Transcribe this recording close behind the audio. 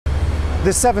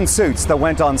The 7 suits that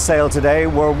went on sale today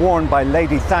were worn by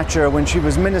Lady Thatcher when she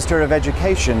was Minister of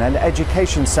Education and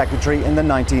Education Secretary in the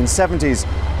 1970s.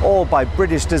 All by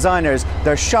British designers,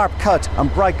 their sharp cut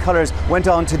and bright colours went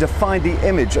on to define the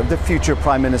image of the future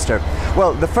Prime Minister.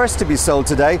 Well, the first to be sold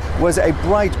today was a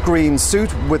bright green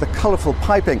suit with a colourful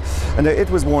piping, and it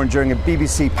was worn during a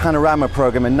BBC Panorama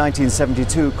programme in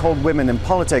 1972 called Women in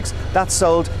Politics. That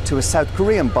sold to a South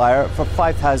Korean buyer for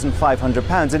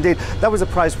 £5,500. Indeed, that was a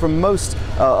price for most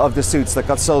of the suits that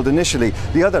got sold initially.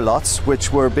 The other lots,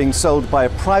 which were being sold by a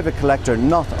private collector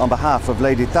not on behalf of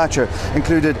Lady Thatcher,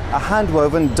 included a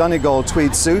hand-woven Donegal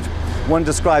tweed suit, one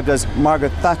described as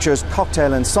Margaret Thatcher's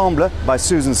cocktail ensemble by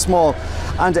Susan Small,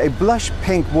 and a blush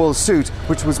pink wool suit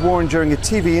which was worn during a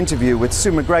TV interview with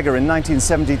Sue McGregor in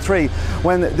 1973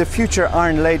 when the future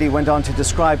Iron Lady went on to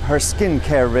describe her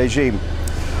skincare regime.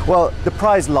 Well, the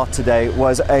prize lot today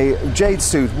was a jade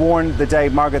suit worn the day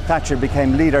Margaret Thatcher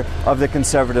became leader of the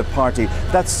Conservative Party.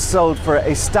 That's sold for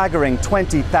a staggering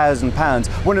 £20,000.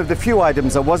 One of the few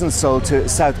items that wasn't sold to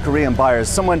South Korean buyers.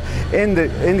 Someone in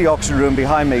the auction room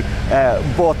behind me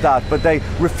bought that, but they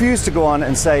refused to go on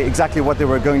and say exactly what they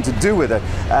were going to do with it.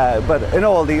 But in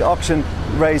all, the auction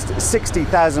raised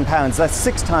 £60,000. That's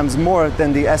 6 times more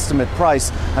than the estimate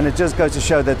price, and it just goes to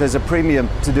show that there's a premium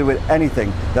to do with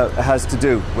anything that has to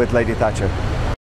do with Lady Thatcher.